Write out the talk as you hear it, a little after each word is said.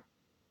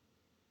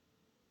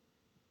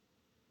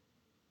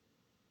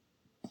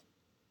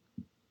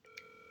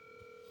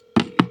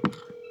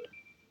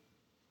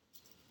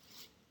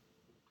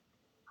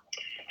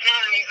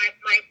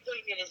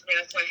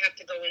so I have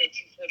to go in at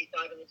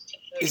 2:45, and it's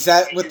 2:45. Is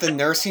that with the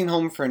nursing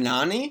home for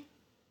Nani?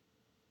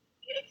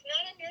 It's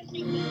not a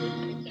nursing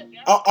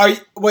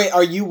home.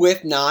 Are you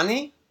with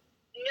Nani?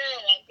 No,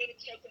 I'm going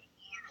to take it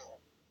tomorrow.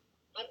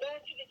 I'm going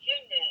to the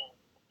gym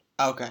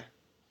now. Okay.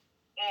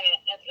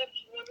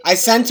 I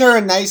sent her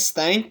a nice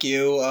thank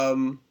you.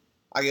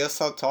 I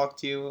guess I'll talk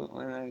to you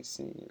when I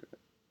see you.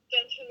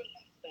 Send her a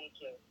nice thank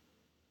you.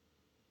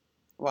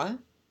 What? Send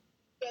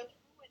her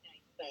a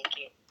nice thank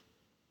you.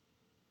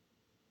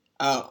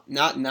 Oh,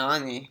 not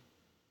Nani.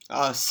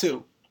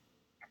 Sue.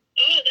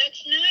 Oh,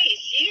 that's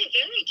nice. You're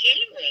very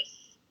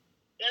generous.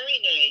 Very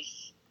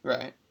nice.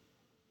 Right.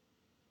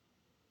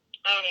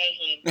 All right,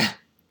 hon.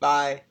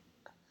 Bye.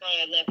 Bye,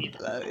 I love you.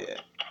 Love you.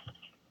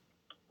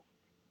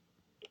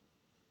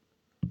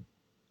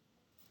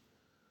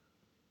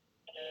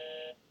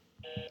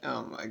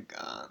 Oh my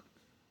god.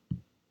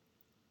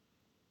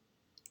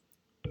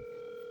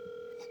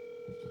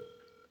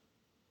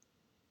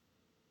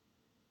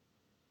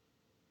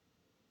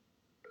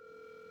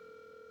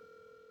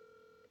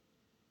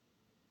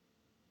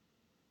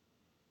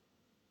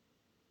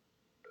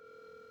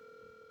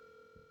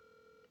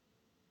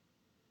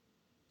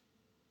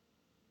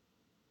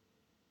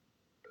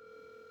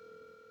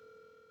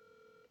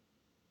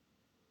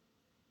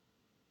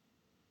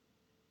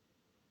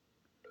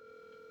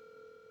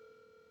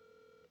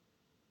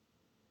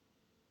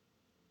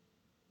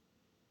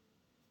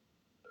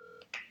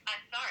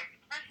 I'm sorry,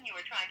 the person you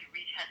were trying to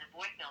reach has a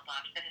voicemail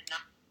box that is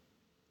not...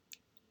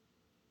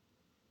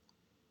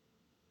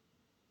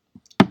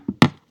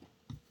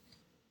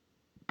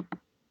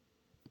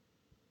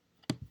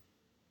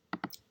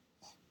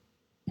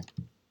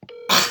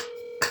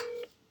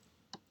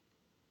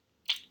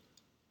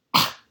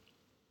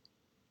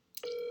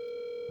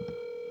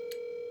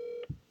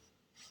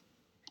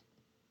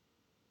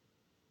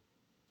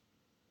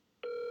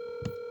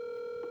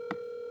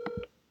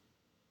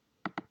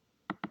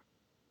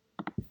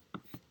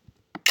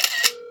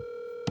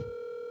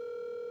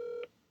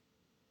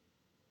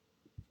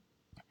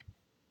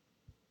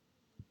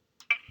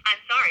 I'm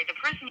sorry, the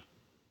person...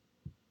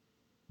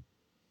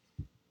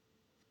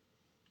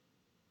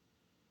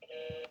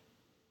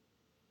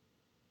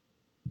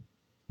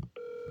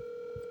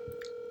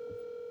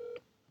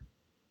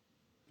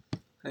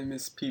 I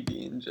miss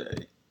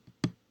PB&J.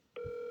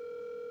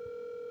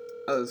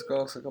 Oh, this girl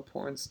looks like a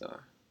porn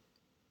star.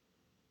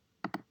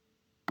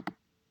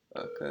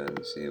 Fucking,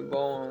 she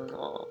bowling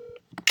all.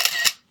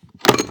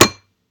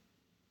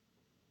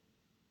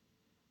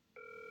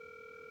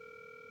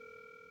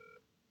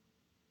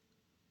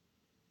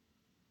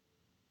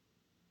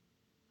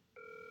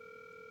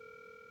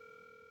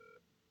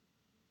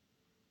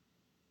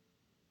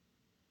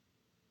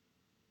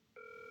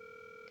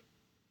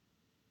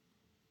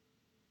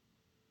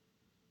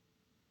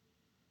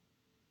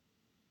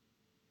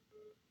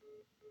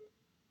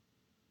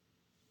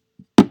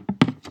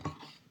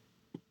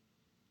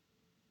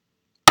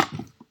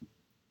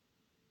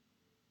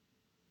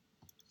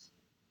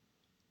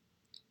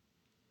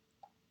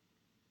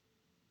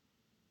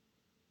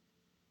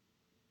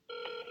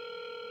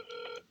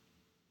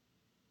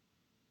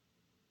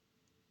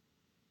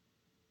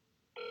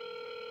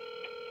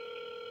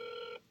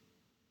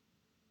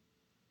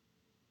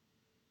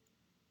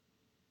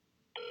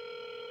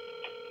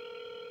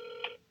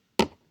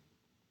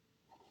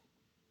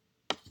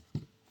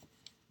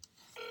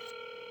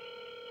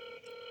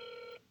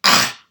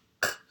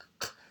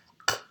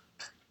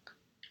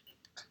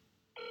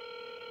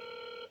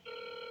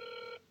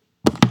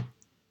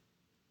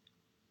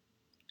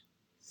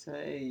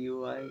 Say you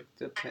like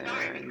the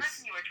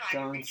parents.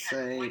 Don't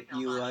say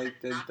you like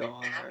the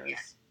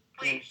daughters.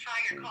 Please try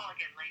your call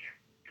again later.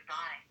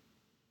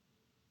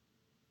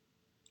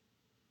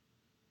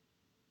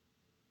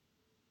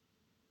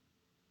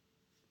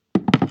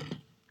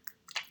 Goodbye.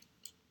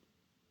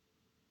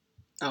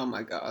 Oh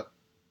my god.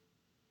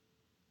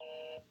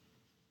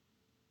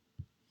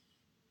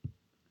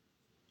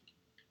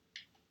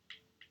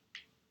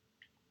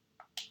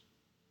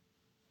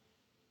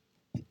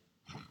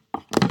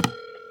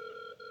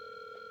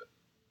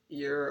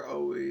 You're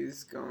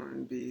always going to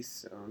be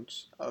so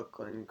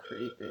ugly and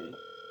creepy.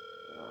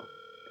 Oh,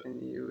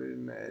 and you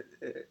admit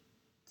it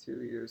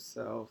to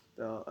yourself,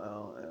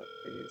 though, at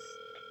least.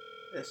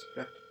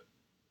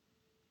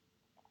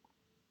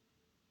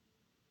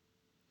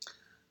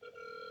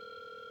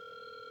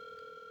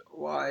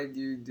 Why do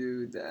you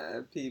do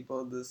that?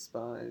 People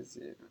despise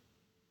you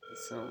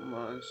so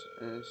much.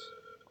 Ish,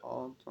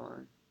 all the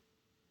time.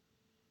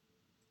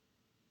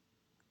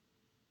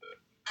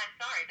 I'm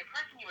sorry, the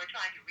person you were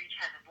trying to reach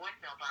has a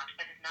voicemail box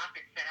that has not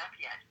been set up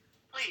yet.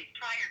 Please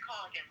try your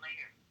call again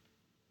later.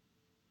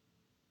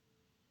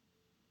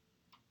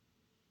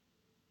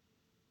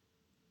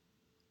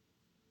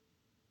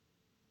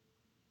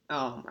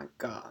 Oh my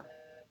god.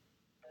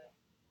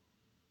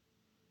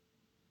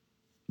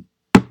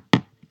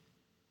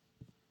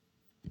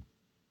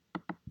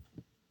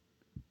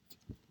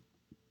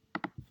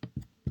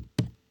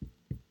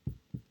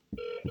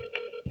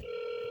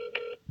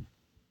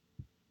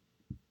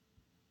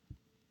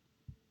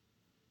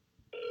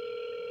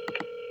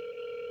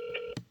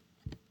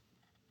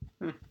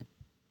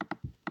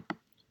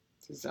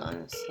 Design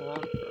a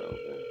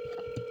stockbroker.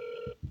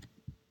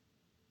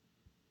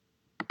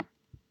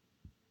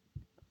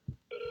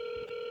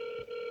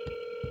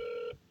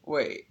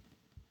 Wait.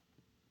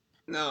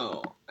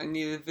 No, I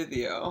need a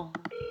video.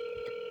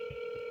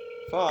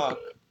 Fuck.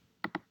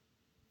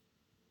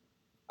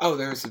 Oh,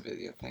 there's a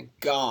video, thank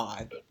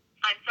God.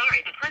 I'm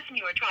sorry, the person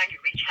you are trying to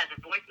reach has a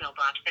voicemail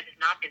box that has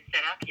not been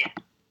set up yet.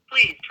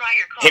 Please try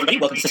your call. Hey everybody,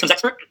 welcome to Systems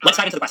Expert. Let's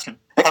dive into the question.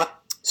 Hey Kyle.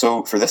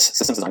 So for this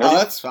systems design Oh, review,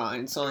 that's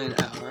fine. It's only an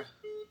hour.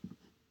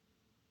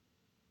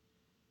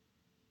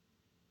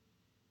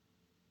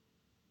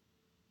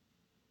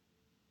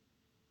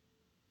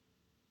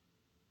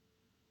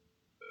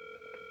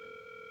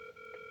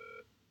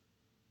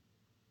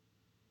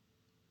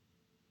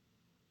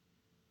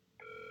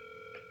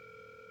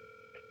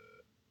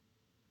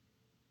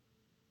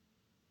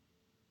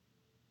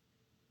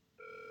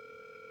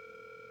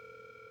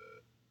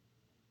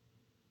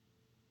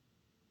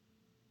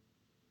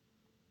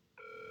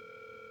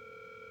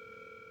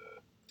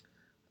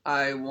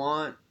 I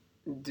want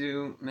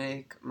to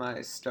make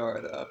my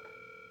startup.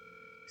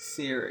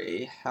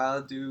 Siri, how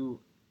do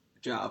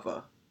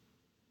Java?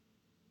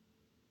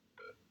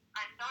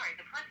 I'm sorry,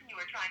 the person you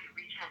are trying to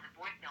reach has a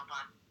voicemail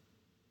box.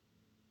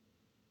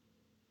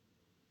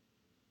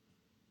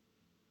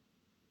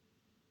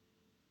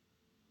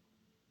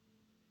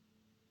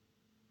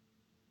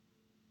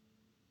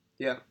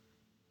 Yeah.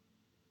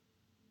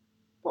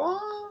 Ba,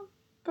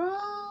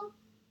 ba,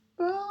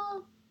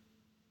 ba.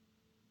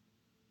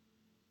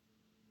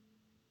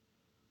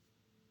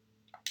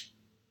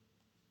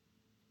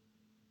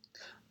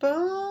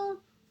 Ba,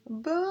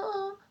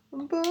 ba,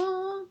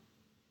 ba.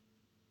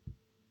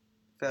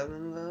 Fell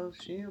in love,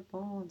 she a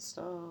porn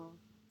star.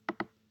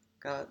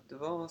 Got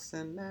divorced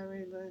and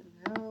married in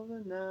hell of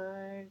a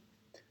night.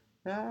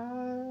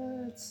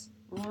 That's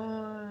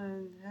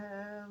one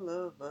hell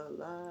of a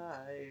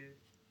life.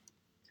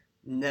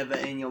 Never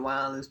in your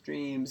wildest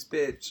dreams,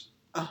 bitch.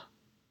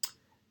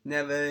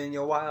 Never in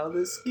your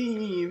wildest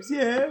schemes,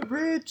 yeah,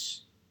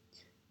 rich.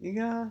 You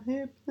got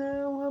hip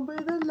now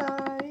with a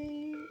light.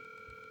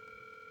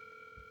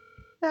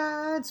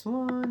 That's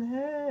one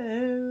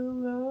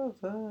hell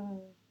of a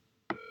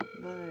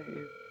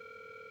life.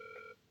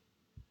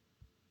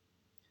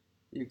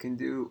 You can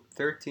do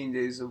 13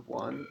 days of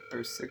one,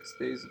 or 6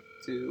 days of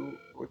two,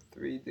 or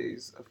 3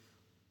 days of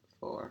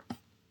four.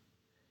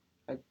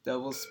 At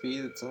double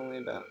speed, it's only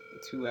about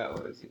 2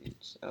 hours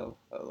each. Oh,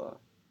 hello.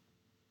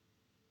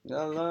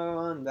 Hello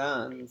on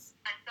dance.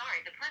 I'm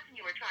sorry, the person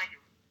you are trying to...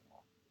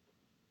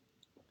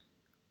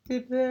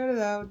 Keep it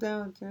out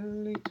down to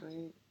the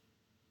tweet.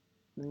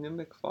 The new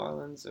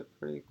McFarlanes are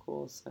pretty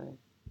cool, say.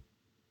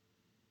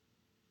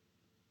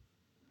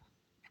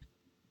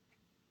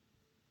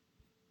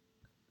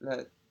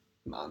 That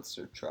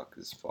monster truck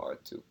is far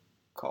too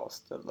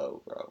cost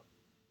low, bro.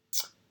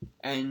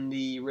 And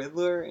the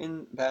Riddler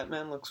in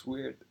Batman looks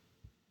weird.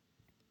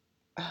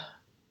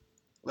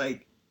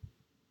 Like,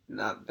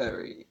 not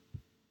very,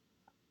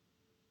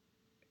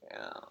 you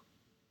know,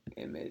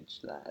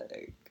 image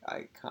like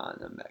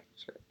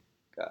iconometric,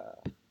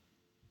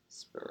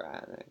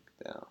 sporadic,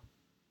 though.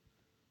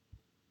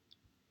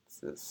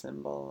 It's a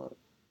symbol of,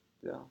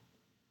 though,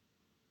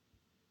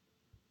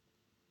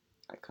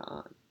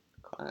 icon,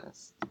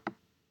 class.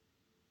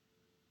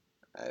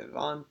 I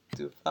want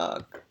to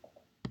fuck.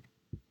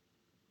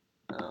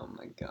 Oh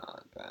my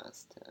god,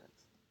 brass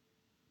tacks.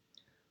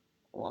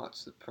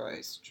 Watch the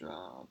price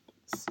drop.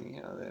 See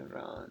how they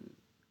run.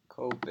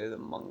 COVID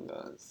Among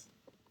Us.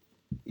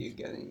 You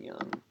getting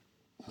young.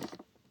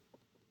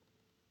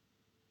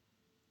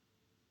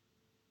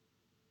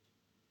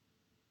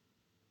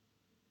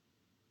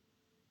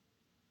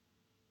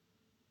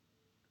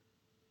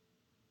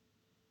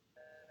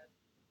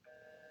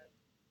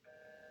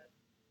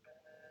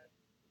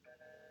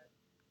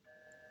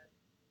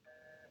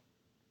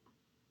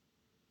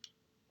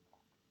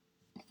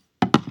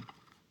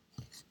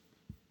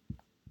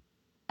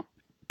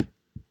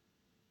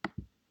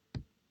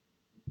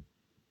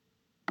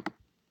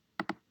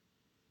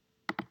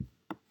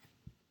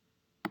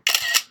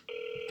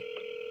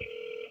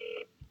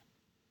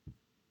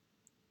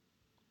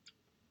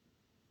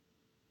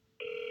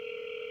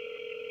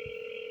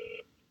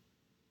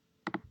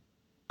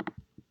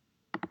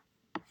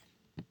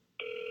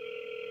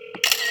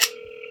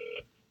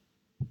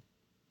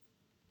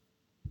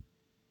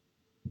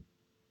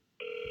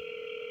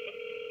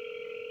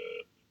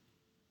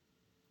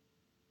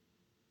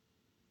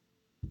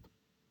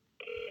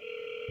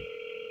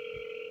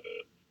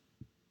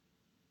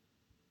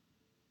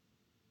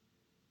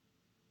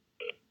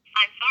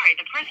 I'm sorry,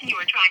 the person you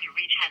are trying to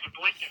reach has a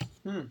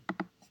voicemail.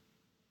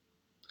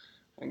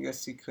 I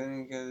guess he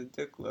couldn't get a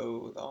dick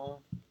load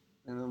all.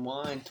 And then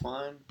wine,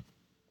 twine.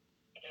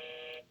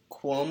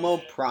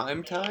 Cuomo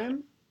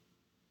primetime?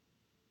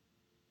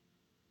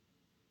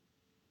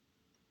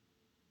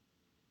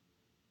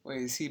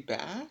 Wait, is he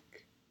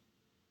back?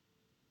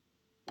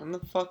 When the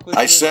fuck was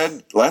I this?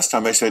 said, last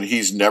time I said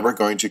he's never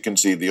going to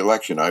concede the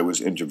election. I was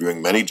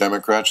interviewing many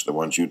Democrats, the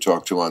ones you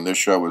talked to on this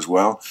show as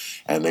well,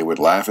 and they would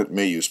laugh at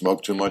me, you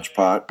smoke too much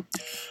pot.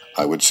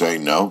 I would say,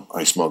 no,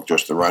 I smoke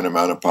just the right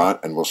amount of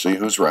pot, and we'll see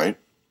who's right.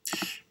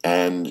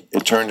 And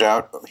it turned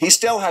out he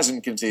still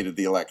hasn't conceded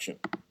the election.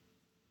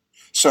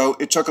 So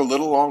it took a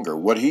little longer.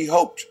 What he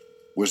hoped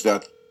was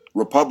that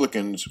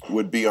Republicans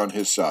would be on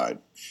his side.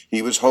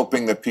 He was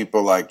hoping that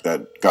people like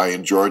that guy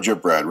in Georgia,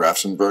 Brad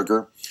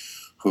Raffensperger,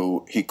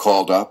 who he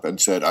called up and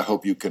said, I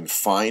hope you can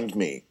find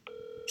me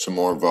some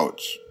more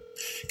votes.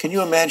 Can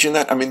you imagine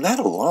that? I mean, that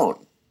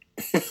alone.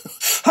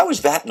 How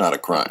is that not a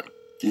crime?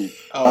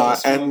 Oh,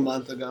 this was a and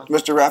month ago.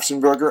 Mr.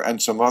 Raffensperger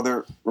and some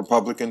other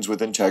Republicans with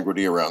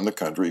integrity around the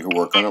country who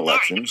work on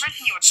elections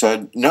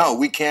said, no,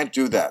 we can't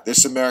do that. This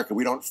is America.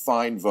 We don't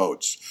find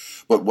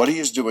votes. But what he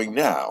is doing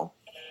now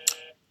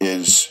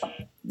is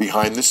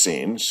behind the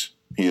scenes.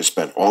 He has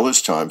spent all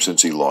his time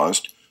since he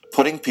lost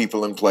putting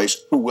people in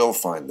place who will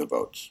find the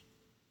votes.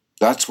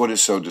 That's what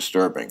is so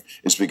disturbing,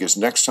 is because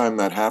next time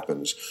that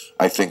happens,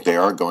 I think they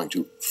are going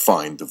to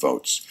find the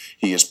votes.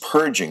 He is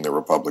purging the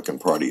Republican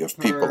Party of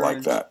people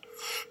like that.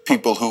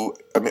 People who,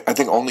 I mean, I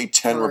think only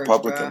 10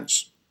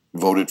 Republicans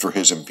voted for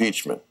his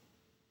impeachment.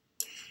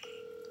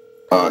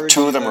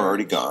 2 of them are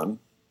already gone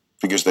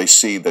because they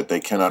see that they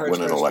cannot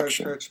win an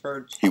election.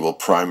 He will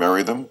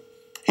primary them.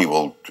 He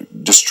will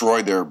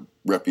destroy their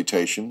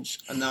reputations.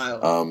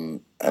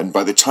 Annihilate. And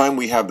by the time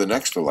we have the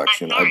next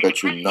election, I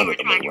bet you none of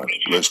them will win.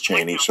 Liz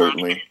Cheney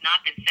certainly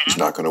is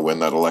not going to win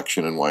that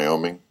election in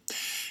Wyoming.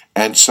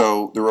 And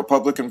so the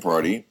Republican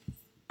Party,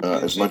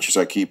 as much as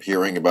I keep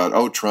hearing about,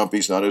 oh, Trump,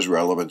 he's not as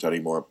relevant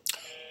anymore.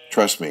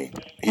 Trust me,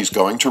 he's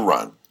going to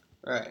run.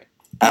 Right.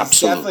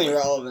 Absolutely. He's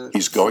definitely relevant.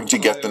 He's going to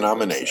get the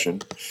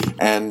nomination,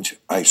 and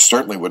I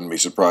certainly wouldn't be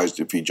surprised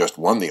if he just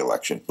won the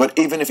election. But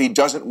even if he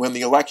doesn't win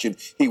the election,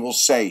 he will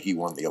say he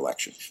won the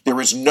election.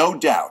 There is no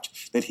doubt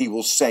that he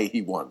will say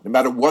he won, no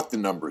matter what the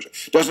numbers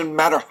are. Doesn't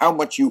matter how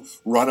much you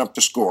run up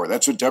the score.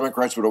 That's what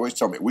Democrats would always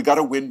tell me. We got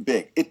to win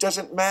big. It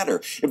doesn't matter.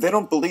 If they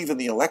don't believe in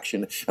the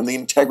election and the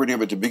integrity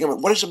of it to begin with,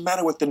 what does it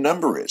matter what the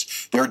number is?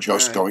 They're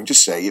just going to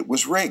say it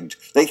was rigged.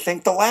 They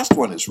think the last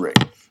one is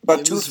rigged.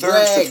 About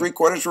 2/3 to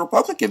 3/4 of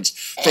Republicans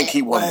think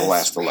he won the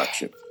last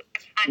election.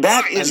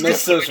 That is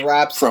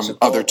different from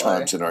other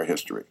times in our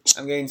history.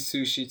 I'm getting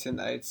sushi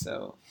tonight,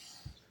 so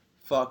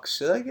fuck.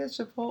 Should I get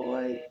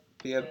Chipotle?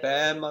 Be a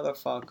bad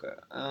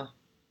motherfucker.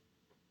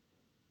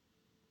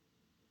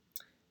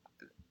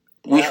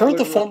 We heard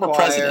the former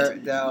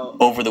president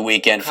over the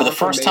weekend for the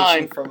first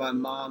time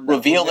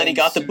reveal that he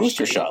got the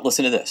booster shot.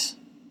 Listen to this.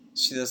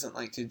 She doesn't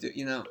like to do,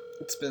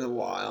 it's been a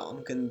while.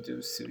 I'm going to do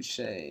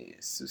sushi.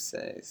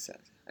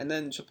 And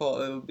then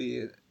Chipotle will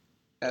be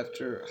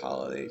after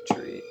holiday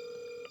treat.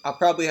 I'll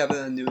probably have it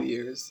on New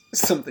Year's.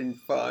 Something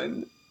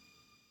fun.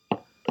 Sorry,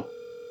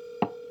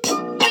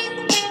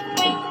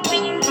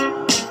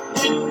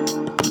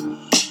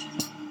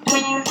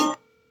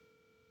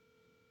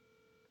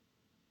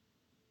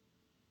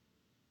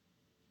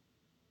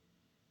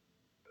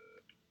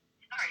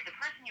 the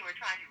person you were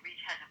trying to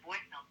reach has a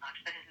voicemail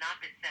box that has not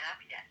been set up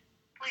yet.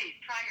 Please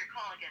try your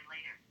call again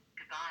later.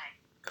 Goodbye.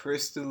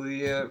 Chris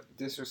D'Elia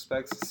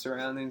disrespects his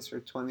surroundings for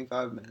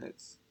 25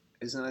 minutes.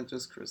 Isn't that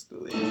just Chris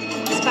D'Elia?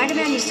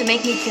 Spider-Man used to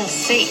make me feel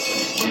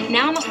safe.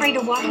 Now I'm afraid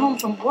to walk home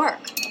from work.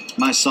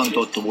 My son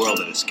thought the world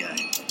of this guy.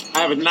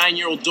 I have a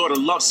 9-year-old daughter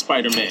who loves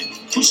Spider-Man.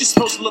 Who's she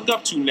supposed to look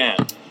up to now?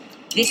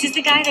 This is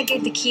the guy that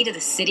gave the key to the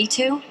city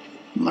to?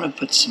 I'm gonna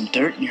put some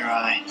dirt in your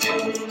eye.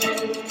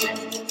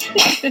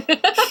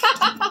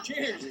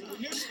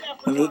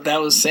 That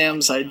was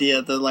Sam's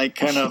idea,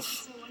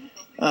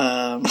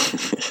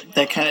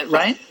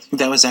 right?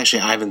 That was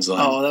actually Ivan's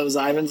line. Oh, that was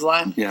Ivan's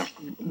line? Yeah.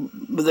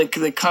 But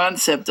the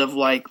concept of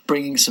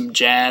bringing some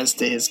jazz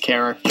to his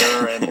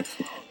character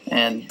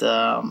and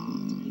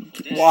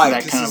Why?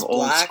 that kind of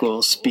old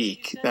school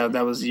speak.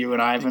 That was you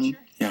and Ivan?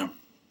 Yeah.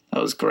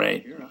 That was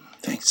great.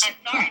 Thanks.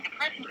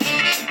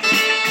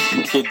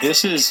 Okay,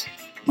 this is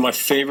my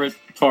favorite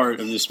part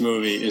of this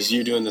movie is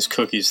you doing this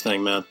cookies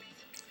thing, man. I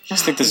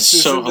just think this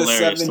is so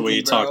hilarious the way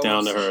you talk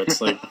down to her.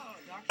 It's like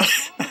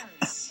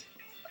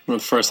when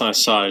the first time I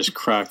saw it, I just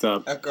cracked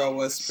up. That girl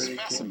was pretty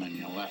cool.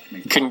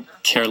 Couldn't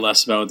care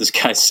less about what this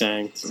guy's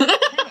saying.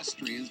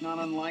 Chemistry is not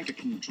unlike a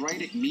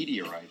chondritic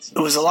meteorite. It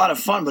was a lot of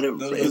fun, but it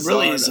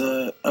really is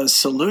a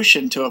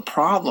solution to a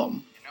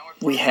problem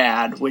we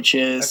had, which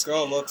is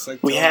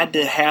we had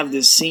to have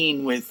this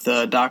scene with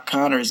Doc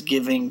Connors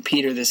giving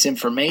Peter this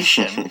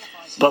information,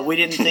 but we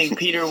didn't think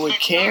Peter would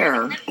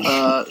care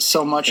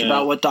so much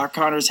about what Doc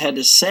Connors had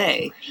to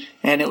say.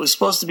 And it was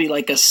supposed to be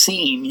like a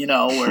scene,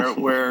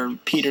 where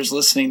Peter's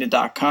listening to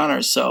Doc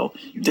Connors. So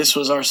this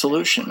was our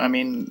solution. I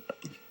mean,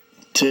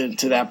 to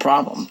that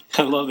problem.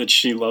 I love that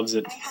she loves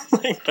it.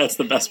 That's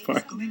the best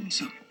part.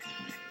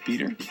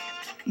 Peter?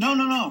 No,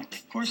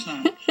 of course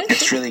not.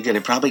 It's really good.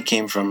 It probably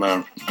came from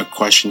a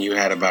question you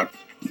had about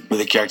would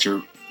the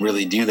character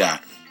really do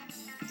that?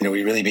 Would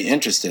you really be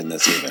interested in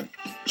this even?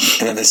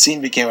 And then the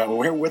scene became,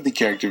 where would the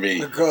character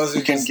be? The girls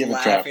we couldn't give a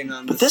crap.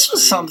 But this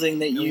was something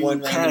that you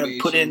kind of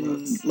put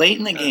in late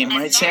in the game,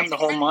 right, Sam? The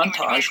whole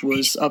montage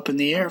was up in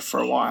the air for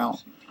a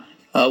while.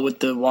 With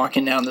the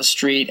walking down the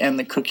street and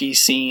the cookie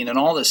scene and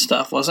all this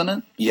stuff, wasn't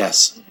it?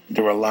 Yes.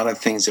 There were a lot of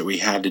things that we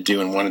had to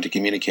do and wanted to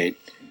communicate.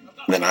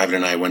 And then Ivan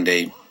and I, one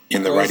day,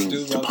 in the writing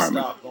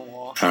department,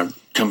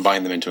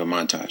 combined them into a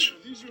montage.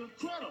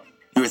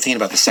 We were thinking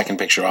about the second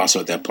picture also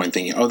at that point,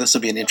 thinking, this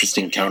will be an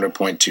interesting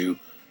counterpoint to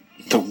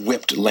the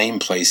whipped lame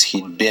place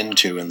he'd been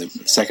to in the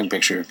second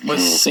picture.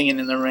 Was Singing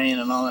in the Rain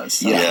and all that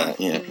stuff.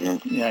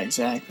 Yeah,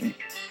 exactly.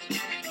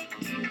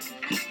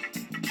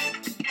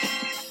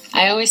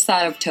 I always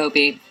thought of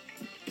Toby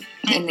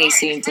in these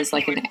scenes as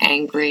like an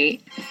angry,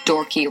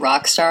 dorky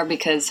rock star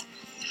because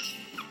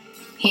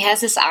he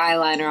has this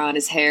eyeliner on,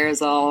 his hair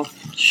is all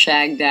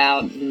shagged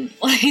out, and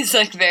he's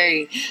like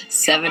very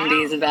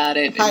 70s about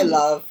it. Hi,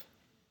 love.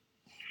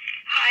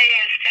 Hi,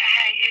 Esther.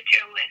 How you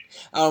doing?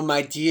 Oh,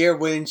 my dear,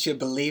 wouldn't you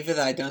believe it?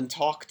 I done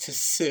talked to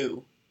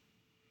Sue.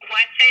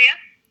 What, dear?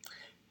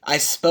 I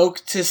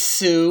spoke to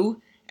Sue,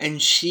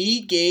 and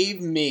she gave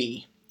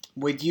me,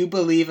 would you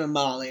believe it,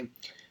 Molly?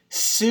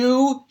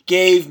 Sue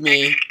gave me... I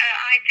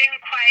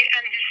didn't quite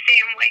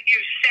understand what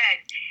you said.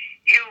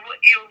 You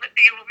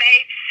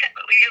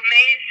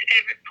made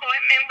an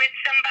appointment with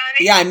somebody?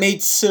 Yeah, I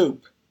made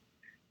soup.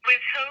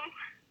 With who?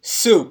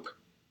 Soup.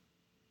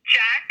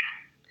 Jack?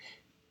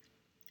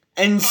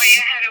 And you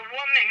had a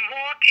woman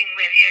walking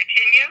with you,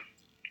 didn't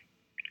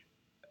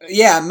you?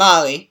 Yeah,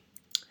 Molly.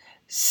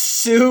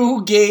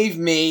 Sue gave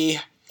me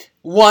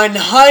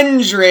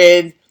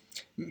 100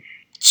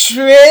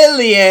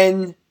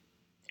 trillion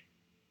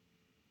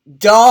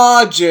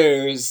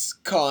Dodgers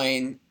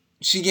coin.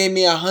 She gave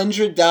me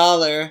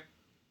 $100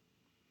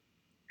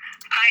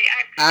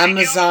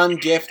 Amazon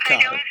gift card.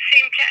 I don't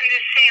seem to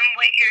understand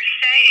what you're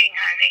saying,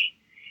 honey.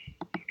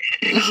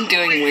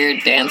 Doing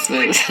weird dance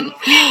moves.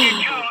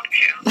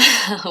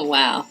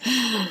 Wow.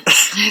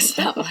 There's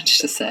not much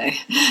to say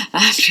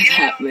after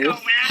that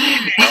move.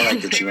 I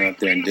like that you went up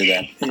there and did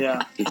that.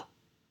 Yeah.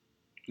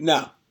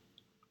 No.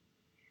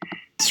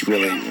 It's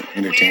really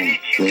entertaining.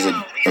 There's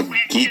a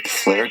geek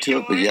flair to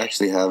it, but you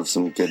actually have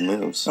some good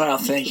moves. Well,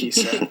 thank you,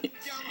 sir.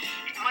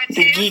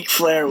 The geek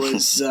flair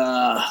was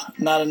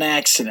not an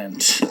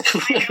accident.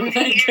 Oh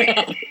my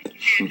God.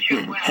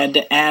 Had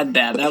to add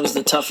that. That was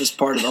the toughest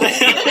part of the whole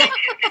thing.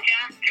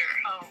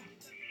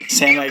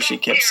 Sam actually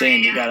kept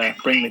saying you gotta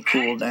bring the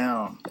cool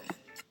down.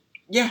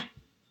 Yeah.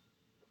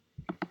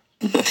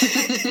 No.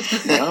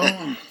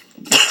 I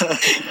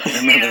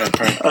remember that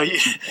part. Oh, you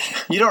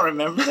don't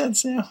remember that,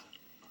 Sam?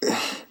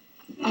 Oh,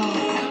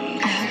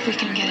 I hope we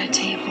can get a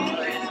table.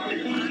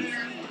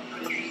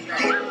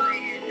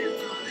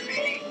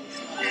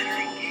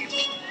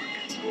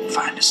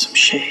 Find us some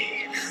shade.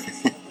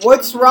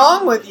 What's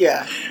wrong with you?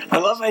 I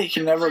love how you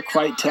can never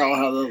quite tell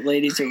how the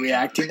ladies are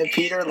reacting to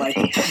Peter. Like,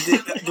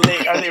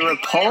 are they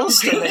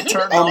repulsed? Are they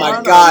turned on? Oh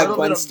my God,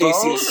 Gwen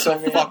Stacy is so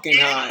fucking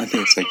hot. I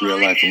think it's like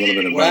real life, a little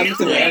bit of What happened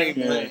to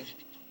Mary?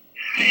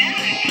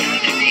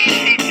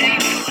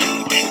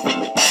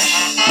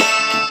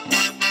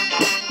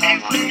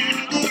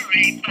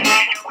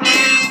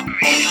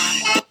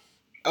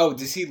 Oh,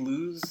 does he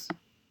lose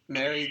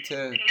Mary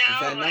to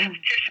Venom?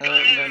 I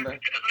don't remember.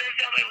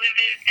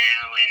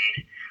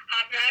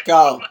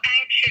 Go.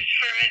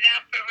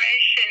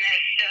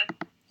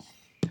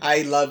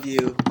 I love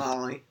you,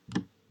 Molly.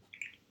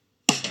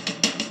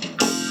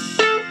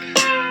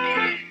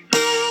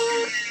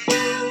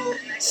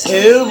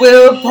 Who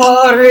will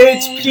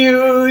porridge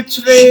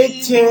putrid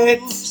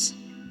tits?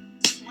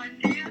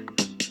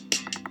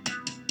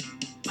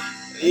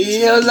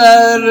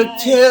 You'll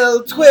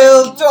till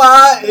twill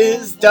twa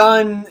is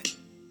done.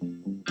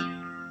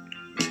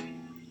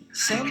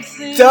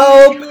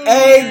 Dope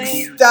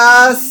eggs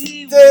das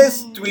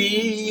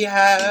we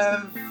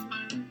have.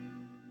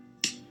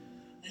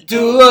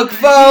 Do look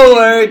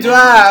forward,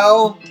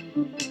 wow.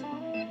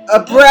 A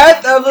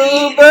breath of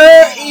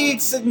Uber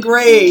Eats and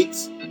great.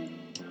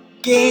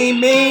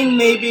 Gaming,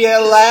 maybe a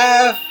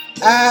laugh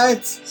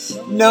at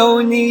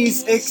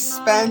Noni's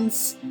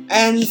expense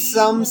and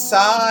some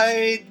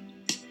side.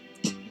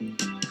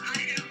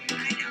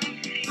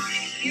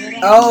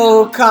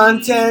 Oh,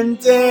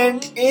 content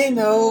and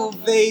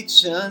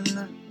innovation.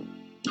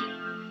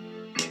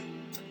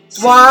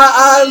 Why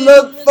I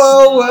look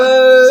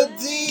forward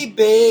the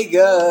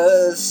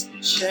biggest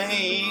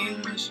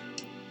change.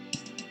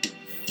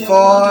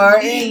 For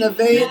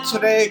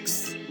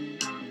innovatrix,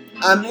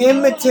 I'm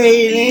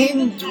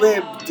imitating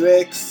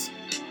Dwibdwix.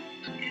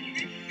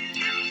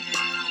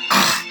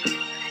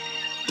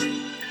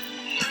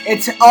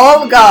 It's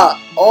Helga.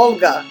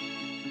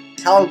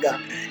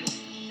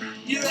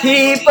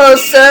 People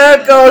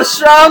circle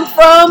shrunk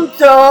from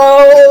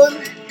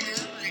tone.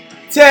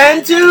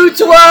 10 to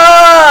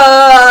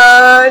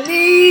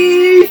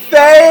 20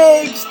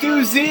 fakes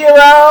to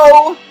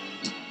 0.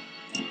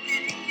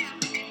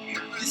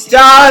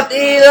 Start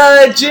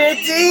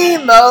illegit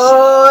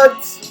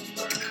emotes.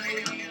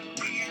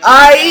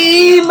 I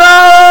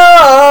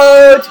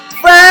emote.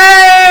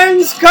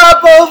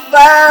 couple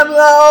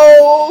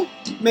family,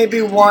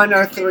 maybe 1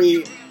 or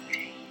 3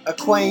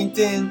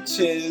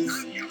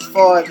 acquaintances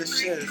for the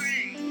shiz.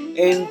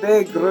 In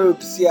big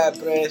groups, yeah,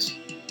 Bresh.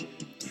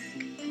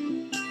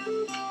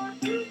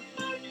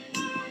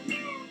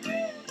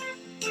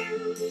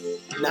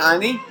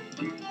 Nani?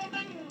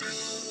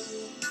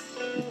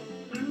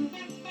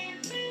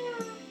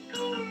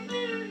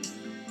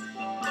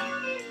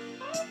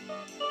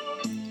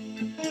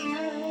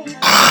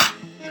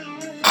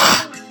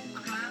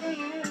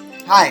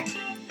 Hi.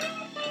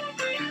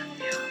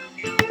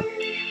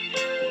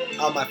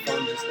 Oh, my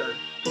phone just died.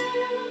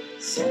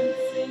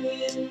 Something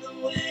in the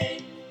way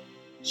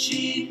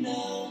she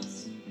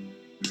knows.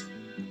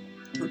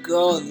 The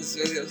girl in this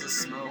video is a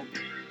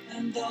smoke.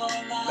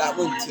 That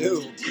one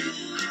too.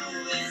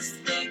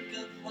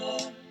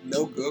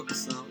 No Gook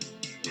song.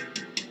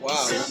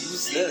 Wow,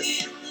 who's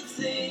this?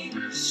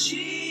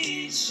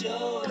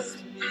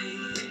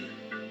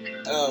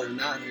 Oh,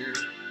 not here.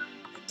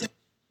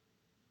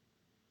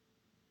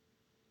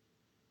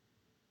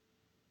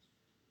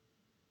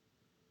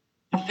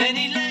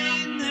 Penny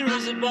Lane, there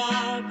is a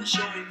barber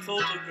showing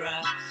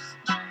photographs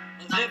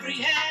of every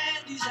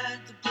hand he's had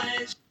the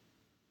pleasure.